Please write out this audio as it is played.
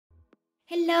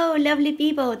Hello lovely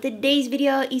people! Today's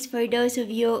video is for those of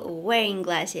you wearing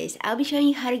glasses. I'll be showing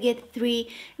you how to get 3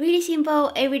 really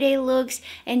simple everyday looks,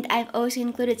 and I've also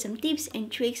included some tips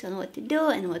and tricks on what to do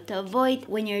and what to avoid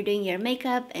when you're doing your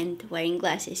makeup and wearing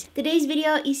glasses. Today's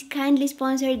video is kindly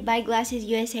sponsored by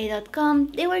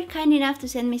GlassesUSA.com. They were kind enough to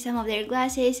send me some of their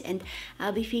glasses and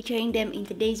I'll be featuring them in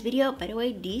today's video. By the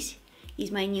way, this is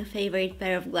my new favorite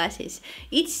pair of glasses.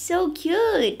 It's so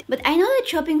cute! But I know that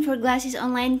shopping for glasses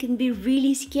online can be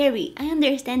really scary. I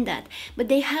understand that. But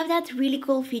they have that really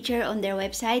cool feature on their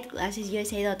website,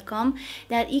 GlassesUSA.com,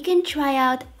 that you can try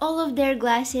out all of their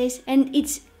glasses and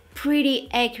it's pretty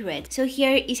accurate. So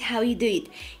here is how you do it.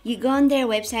 You go on their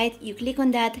website, you click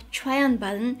on that try on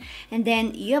button, and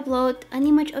then you upload an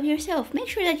image of yourself. Make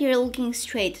sure that you're looking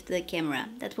straight to the camera.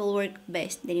 That will work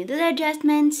best. Then you do the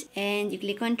adjustments and you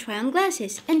click on try on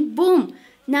glasses, and boom!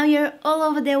 Now you're all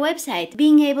over their website,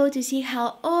 being able to see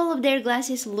how all of their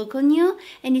glasses look on you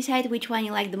and decide which one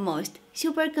you like the most.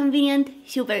 Super convenient,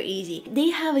 super easy. They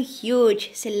have a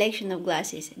huge selection of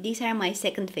glasses. These are my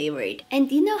second favorite.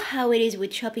 And you know how it is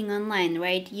with shopping online,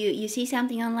 right? You see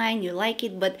something online, you like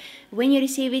it, but when you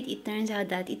receive it, it turns out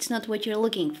that it's not what you're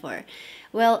looking for.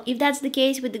 Well, if that's the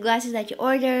case with the glasses that you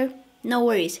order, no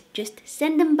worries, just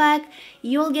send them back,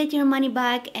 you'll get your money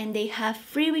back, and they have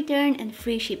free return and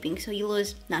free shipping, so you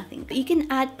lose nothing. You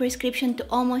can add prescription to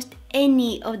almost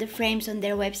any of the frames on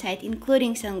their website,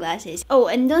 including sunglasses. Oh,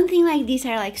 and don't think like these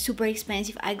are like super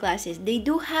expensive eyeglasses. They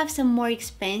do have some more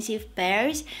expensive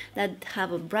pairs that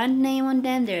have a brand name on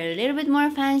them. They're a little bit more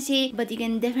fancy, but you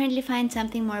can definitely find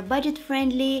something more budget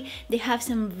friendly. They have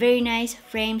some very nice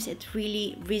frames at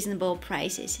really reasonable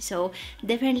prices, so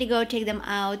definitely go check them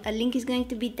out. A link is going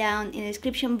to be down in the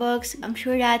description box. I'm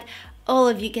sure that all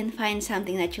of you can find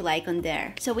something that you like on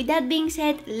there. So with that being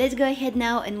said, let's go ahead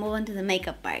now and move on to the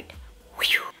makeup part.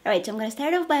 Alright, so I'm gonna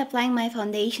start off by applying my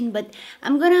foundation, but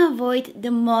I'm gonna avoid the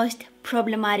most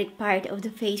problematic part of the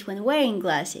face when wearing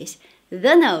glasses,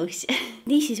 the nose.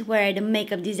 This is where the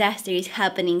makeup disaster is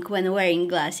happening when wearing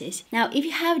glasses. Now, if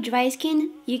you have dry skin,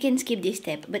 you can skip this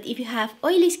step, but if you have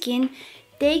oily skin,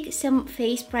 take some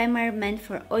face primer meant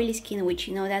for oily skin, which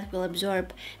you know that will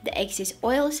absorb the excess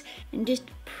oils, and just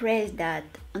press that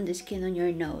on the skin on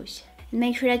your nose. And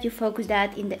make sure that you focus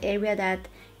that in the area that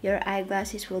your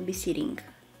eyeglasses will be sitting.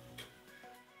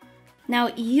 Now,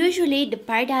 usually the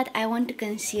part that I want to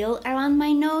conceal around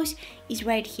my nose is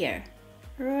right here.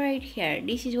 Right here.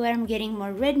 This is where I'm getting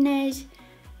more redness,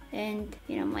 and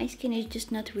you know, my skin is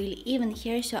just not really even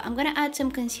here, so I'm gonna add some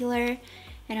concealer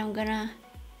and I'm gonna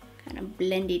kind of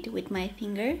blend it with my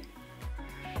finger.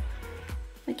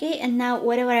 Okay, and now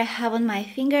whatever I have on my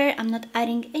finger, I'm not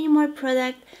adding any more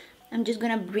product. I'm just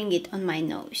gonna bring it on my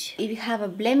nose. If you have a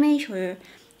blemish or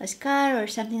a scar or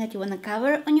something that you want to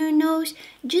cover on your nose,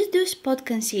 just do spot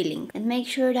concealing and make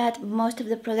sure that most of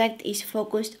the product is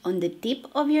focused on the tip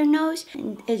of your nose,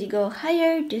 and as you go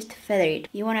higher, just feather it.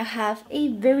 You want to have a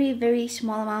very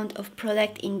small amount of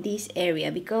product in this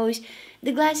area because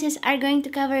the glasses are going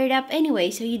to cover it up anyway,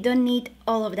 so you don't need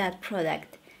all of that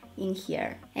product in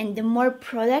here. And the more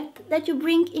product that you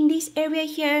bring in this area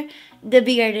here, the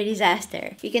bigger the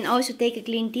disaster. You can also take a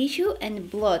clean tissue and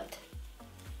blot.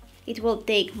 It will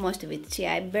take most of it. See,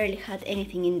 I barely had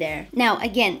anything in there. Now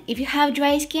again, if you have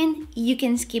dry skin, you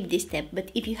can skip this step,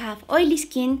 but if you have oily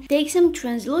skin, take some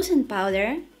translucent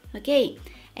powder, okay,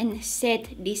 and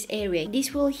set this area.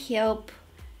 This will help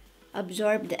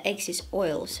absorb the excess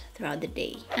oils throughout the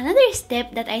day. Another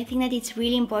step that I think that it's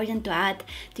really important to add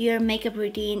to your makeup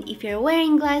routine if you're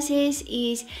wearing glasses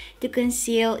is to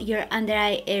conceal your under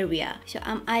eye area. So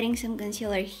I'm adding some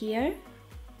concealer here.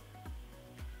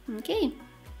 Okay.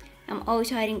 I'm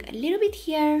also adding a little bit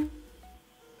here.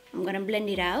 I'm gonna blend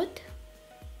it out.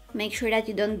 Make sure that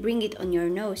you don't bring it on your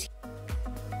nose.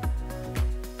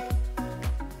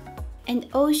 And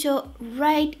also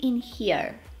right in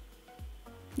here.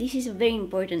 This is a very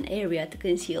important area to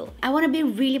conceal. I want to be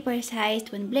really precise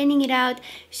when blending it out,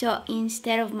 so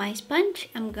instead of my sponge,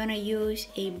 I'm gonna use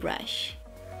a brush.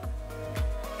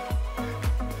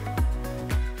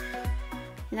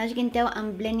 And as you can tell,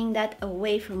 I'm blending that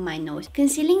away from my nose.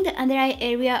 Concealing the under eye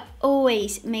area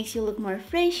always makes you look more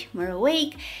fresh, more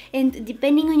awake, and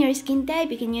depending on your skin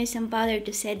type, you can use some powder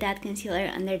to set that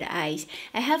concealer under the eyes.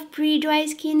 I have pretty dry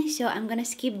skin, so I'm gonna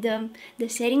skip the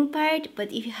setting part,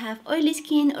 but if you have oily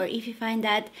skin or if you find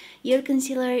that your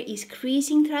concealer is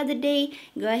creasing throughout the day,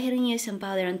 go ahead and use some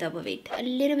powder on top of it. A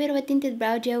little bit of a tinted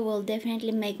brow gel will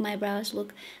definitely make my brows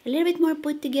look a little bit more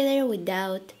put together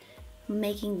without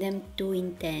making them too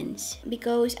intense,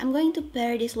 because I'm going to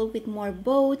pair this look with more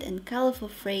bold and colorful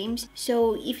frames.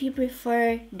 So if you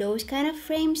prefer those kind of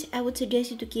frames, I would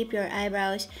suggest you to keep your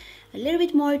eyebrows a little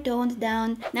bit more toned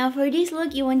down. Now for this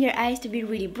look, you want your eyes to be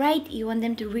really bright, you want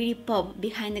them to really pop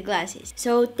behind the glasses.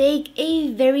 So take a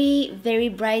very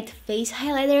bright face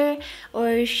highlighter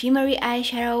or shimmery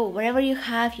eyeshadow, whatever you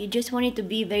have, you just want it to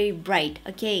be very bright,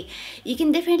 okay? You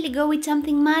can definitely go with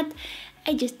something matte.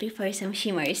 I just prefer some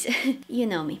shimmers. You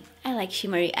know me, I like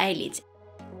shimmery eyelids.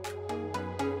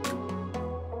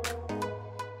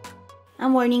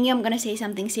 I'm warning you, I'm gonna say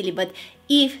something silly, but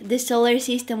if the solar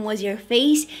system was your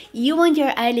face, you want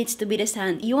your eyelids to be the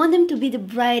sun. You want them to be the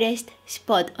brightest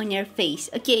spot on your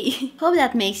face, okay? Hope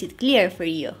that makes it clear for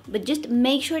you. But just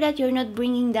make sure that you're not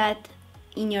bringing that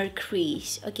in your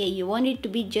crease, okay? You want it to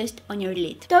be just on your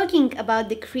lid. Talking about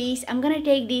the crease, I'm gonna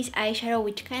take this eyeshadow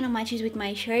which kind of matches with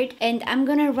my shirt, and I'm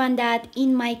gonna run that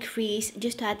in my crease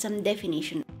just to add some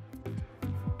definition.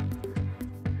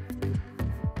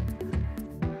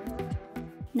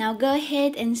 Now go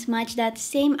ahead and smudge that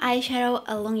same eyeshadow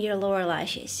along your lower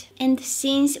lashes. And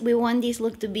since we want this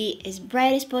look to be as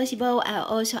bright as possible, I'll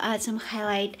also add some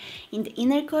highlight in the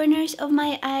inner corners of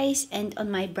my eyes and on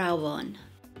my brow bone.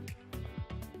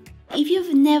 If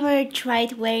you've never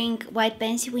tried wearing white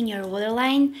pencil in your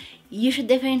waterline, you should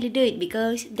definitely do it,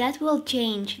 because that will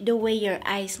change the way your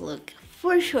eyes look.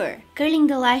 For sure, curling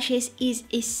the lashes is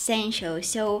essential,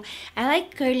 so I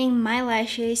like curling my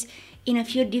lashes in a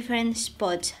few different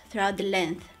spots throughout the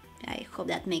length. I hope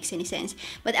that makes any sense.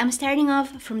 But I'm starting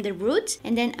off from the roots,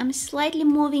 and then I'm slightly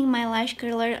moving my lash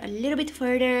curler a little bit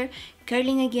further,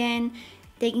 curling again,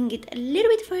 taking it a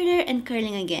little bit further and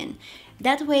curling again.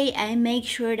 That way I make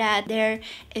sure that they're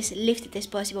as lifted as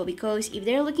possible, because if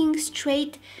they're looking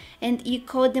straight and you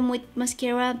coat them with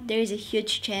mascara, there is a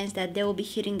huge chance that they will be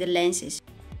hitting the lenses.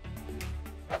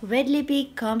 Red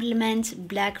lippy complements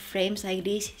black frames like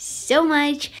this so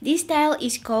much. This style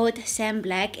is called Sand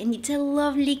Black, and it's a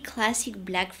lovely classic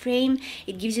black frame.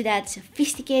 It gives you that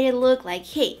sophisticated look, like,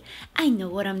 hey, I know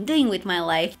what I'm doing with my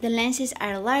life. The lenses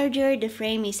are larger, the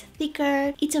frame is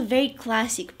thicker. It's a very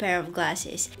classic pair of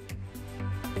glasses.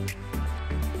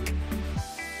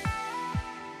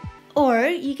 Or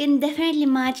you can definitely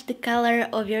match the color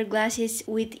of your glasses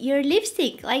with your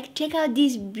lipstick. Like, check out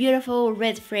these beautiful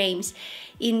red frames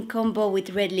in combo with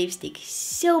red lipstick.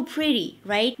 So pretty,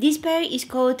 right? This pair is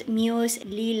called Muse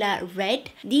Lila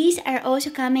Red. These are also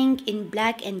coming in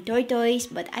black and tortoise,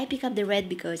 but I pick up the red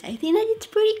because I think that it's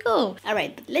pretty cool.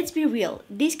 Alright, but let's be real.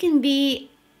 This can be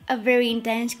a very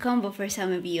intense combo for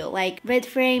some of you, like red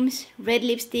frames, red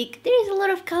lipstick. There is a lot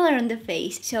of color on the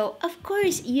face, so of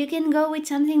course you can go with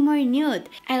something more nude.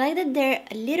 I like that they're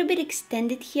a little bit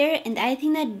extended here, and I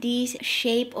think that this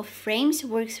shape of frames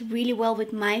works really well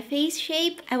with my face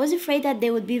shape. I was afraid that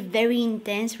they would be very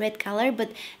intense red color,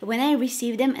 but when I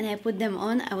received them and I put them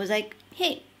on, I was like,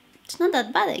 hey, it's not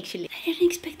that bad actually. I didn't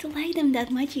expect to like them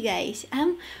that much, you guys.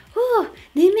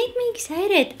 They make me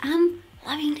excited. I'm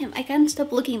loving them. I can't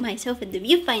stop looking at myself at the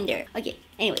viewfinder. Okay,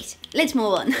 anyways, let's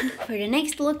move on. For the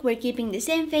next look, we're keeping the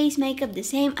same face makeup, the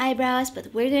same eyebrows,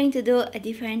 but we're going to do a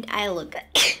different eye look.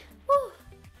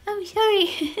 I'm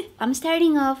sorry. I'm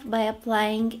starting off by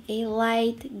applying a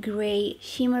light gray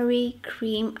shimmery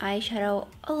cream eyeshadow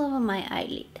all over my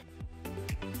eyelid.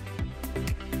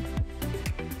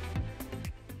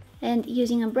 And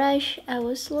using a brush, I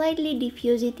will slightly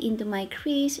diffuse it into my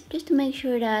crease just to make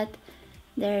sure that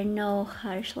there are no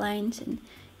harsh lines and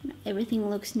everything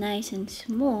looks nice and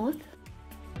smooth.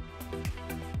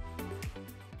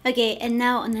 Okay, and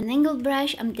now on an angled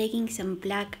brush, I'm taking some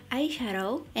black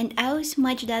eyeshadow and I'll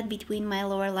smudge that between my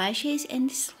lower lashes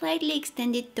and slightly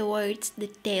extend it towards the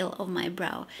tail of my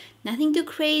brow. Nothing too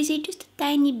crazy, just a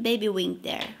tiny baby wink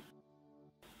there.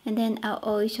 And then I'll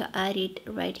also add it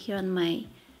right here on my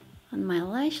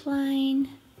lash line.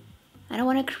 I don't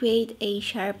want to create a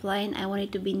sharp line, I want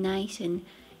it to be nice and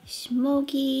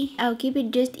smoky. I'll keep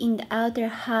it just in the outer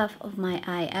half of my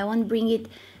eye. I won't bring it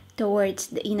towards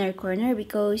the inner corner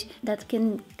because that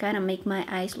can kind of make my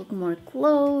eyes look more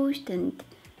closed, and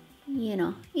you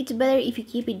know, it's better if you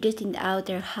keep it just in the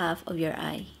outer half of your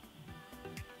eye.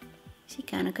 See,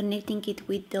 kind of connecting it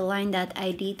with the line that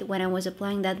I did when I was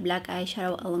applying that black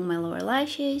eyeshadow along my lower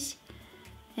lashes,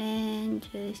 and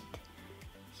just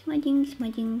smudging,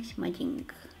 smudging, smudging.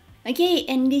 Okay,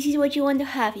 and this is what you want to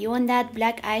have. You want that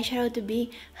black eyeshadow to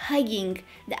be hugging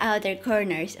the outer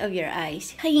corners of your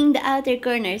eyes. Hugging the outer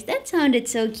corners. That sounded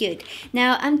so cute.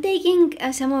 Now, I'm taking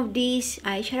some of this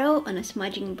eyeshadow on a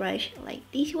smudging brush like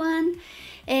this one.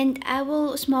 And I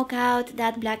will smoke out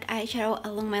that black eyeshadow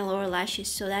along my lower lashes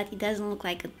so that it doesn't look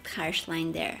like a harsh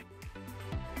line there.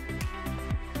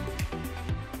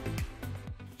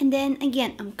 And then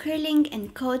again, I'm curling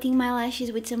and coating my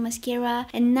lashes with some mascara,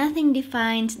 and nothing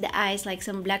defines the eyes like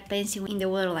some black pencil in the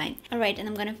waterline. Alright, and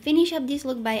I'm gonna finish up this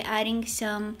look by adding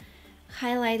some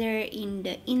highlighter in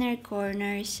the inner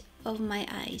corners of my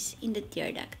eyes, in the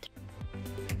tear duct.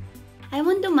 I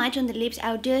won't do much on the lips,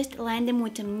 I'll just line them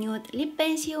with some nude lip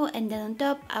pencil, and then on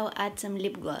top I'll add some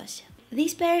lip gloss.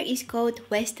 This pair is called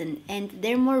Weston and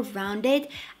they're more rounded.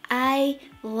 I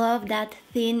love that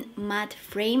thin matte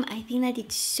frame. I think that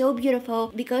it's so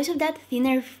beautiful. Because of that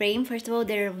thinner frame, first of all,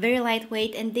 they're very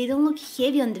lightweight and they don't look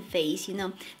heavy on the face, you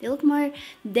know. They look more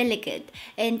delicate.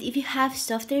 And if you have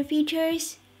softer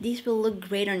features, this will look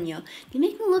great on you. They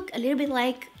make me look a little bit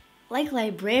like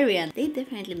librarian. They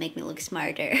definitely make me look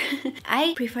smarter.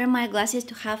 I prefer my glasses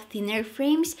to have thinner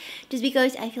frames just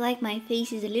because I feel like my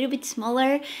face is a little bit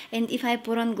smaller, and if I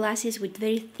put on glasses with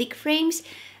very thick frames,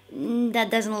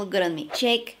 that doesn't look good on me.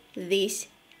 Check this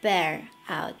pair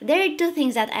out. There are two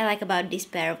things that I like about this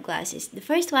pair of glasses. The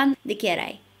first one, the cat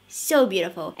eye. So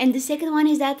beautiful. And the second one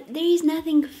is that there is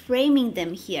nothing framing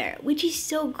them here, which is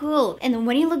so cool. And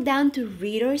when you look down to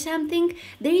read or something,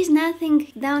 there is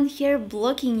nothing down here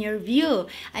blocking your view.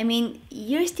 I mean,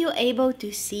 you're still able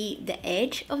to see the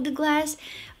edge of the glass,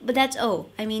 but that's all.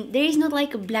 I mean, there is not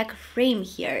like a black frame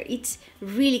here. It's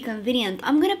really convenient.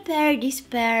 I'm gonna pair this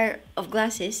pair of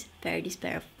glasses,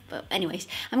 anyways,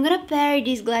 I'm gonna pair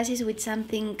these glasses with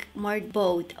something more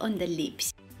bold on the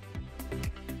lips.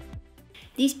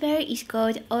 This pair is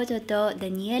called Ototo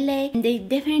Daniele, and they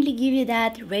definitely give you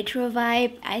that retro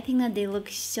vibe. I think that they look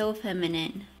so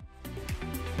feminine.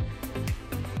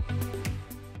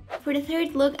 For the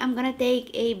third look, I'm gonna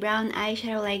take a brown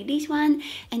eyeshadow like this one,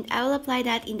 and I will apply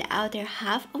that in the outer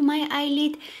half of my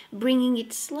eyelid, bringing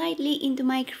it slightly into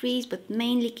my crease, but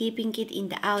mainly keeping it in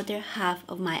the outer half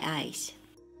of my eyes.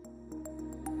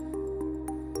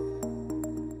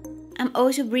 I'm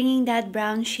also bringing that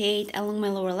brown shade along my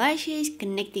lower lashes,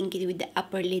 connecting it with the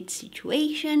upper lid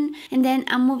situation. And then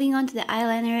I'm moving on to the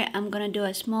eyeliner. I'm gonna do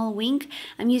a small wing.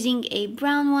 I'm using a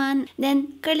brown one.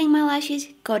 Then curling my lashes,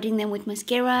 coating them with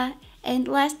mascara. And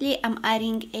lastly, I'm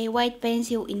adding a white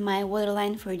pencil in my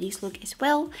waterline for this look as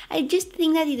well. I just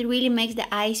think that it really makes the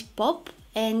eyes pop,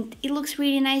 and it looks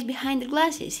really nice behind the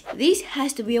glasses. This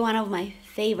has to be one of my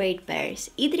favorite pairs.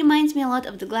 It reminds me a lot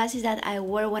of the glasses that I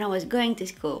wore when I was going to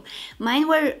school. Mine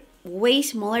were way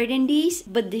smaller than these,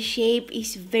 but the shape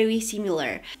is very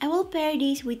similar. I will pair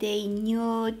this with a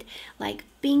nude, like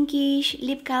pinkish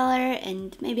lip color,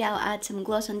 and maybe I'll add some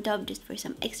gloss on top just for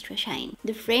some extra shine.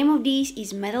 The frame of these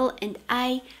is metal and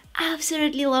I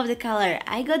absolutely love the color.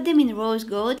 I got them in rose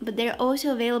gold, but they're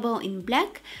also available in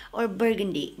black or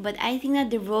burgundy. But I think that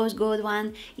the rose gold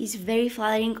one is very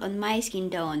flattering on my skin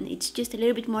tone. It's just a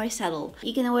little bit more subtle.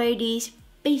 You can wear these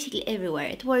basically everywhere,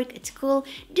 at work, at school.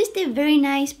 Just a very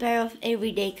nice pair of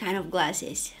everyday kind of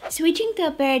glasses. Switching to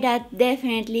a pair that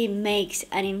definitely makes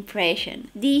an impression.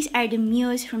 These are the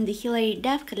Muse from the Hilary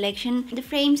Duff collection. The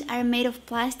frames are made of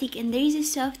plastic and there is a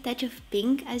soft touch of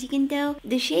pink, as you can tell.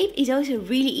 The shape is also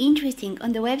really interesting.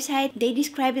 On the website they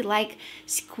describe it like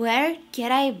square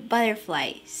cat-eye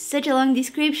butterfly. Such a long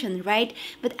description, right?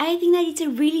 But I think that it's a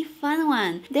really fun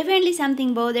one. Definitely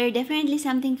something bolder, definitely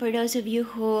something for those of you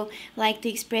who like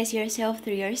to express yourself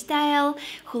through your style,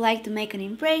 who like to make an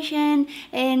impression,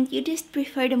 and you just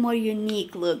prefer the more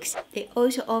unique looks. They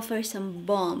also offer some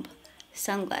bomb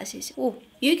sunglasses. Oh,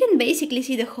 you can basically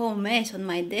see the whole mess on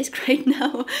my desk right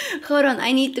now. Hold on,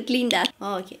 I need to clean that.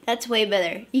 Oh, okay, that's way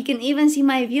better. You can even see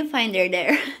my viewfinder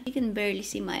there. You can barely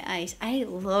see my eyes. I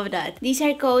love that. These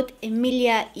are called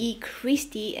Emilia E.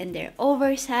 Christie and they're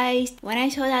oversized. When I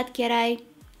saw that cat eye,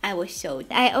 I was sold.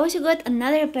 I also got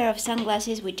another pair of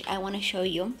sunglasses which I want to show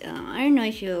you. I don't know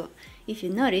if you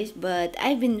noticed, but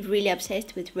I've been really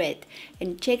obsessed with red.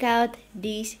 And check out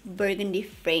these burgundy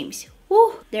frames.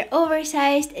 Woo! They're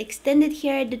oversized, extended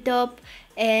here at the top,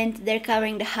 and they're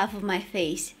covering the half of my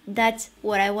face. That's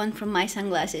what I want from my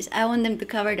sunglasses. I want them to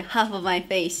cover the half of my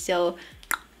face, so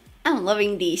I'm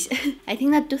loving these. I think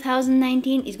that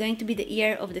 2019 is going to be the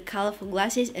year of the colorful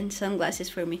glasses and sunglasses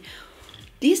for me.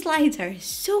 These lights are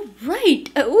so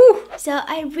bright! Ooh. So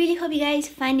I really hope you guys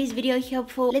find this video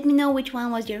helpful. Let me know which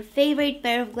one was your favorite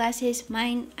pair of glasses.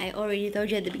 Mine, I already told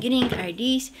you at the beginning, are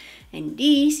these. and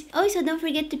these. Also, don't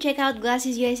forget to check out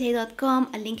GlassesUSA.com.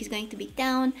 A link is going to be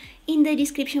down in the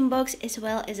description box, as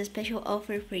well as a special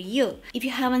offer for you. If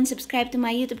you haven't subscribed to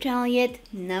my YouTube channel yet,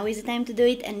 now is the time to do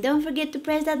it, and don't forget to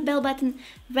press that bell button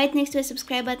right next to the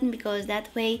subscribe button, because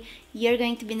that way you're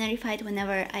going to be notified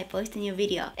whenever I post a new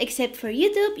video. Except for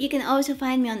YouTube, you can also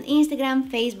find me on Instagram,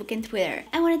 Facebook, and Twitter.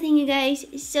 I want to thank you guys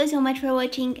so much for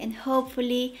watching, and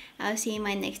hopefully I'll see you in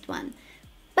my next one.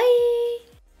 Bye!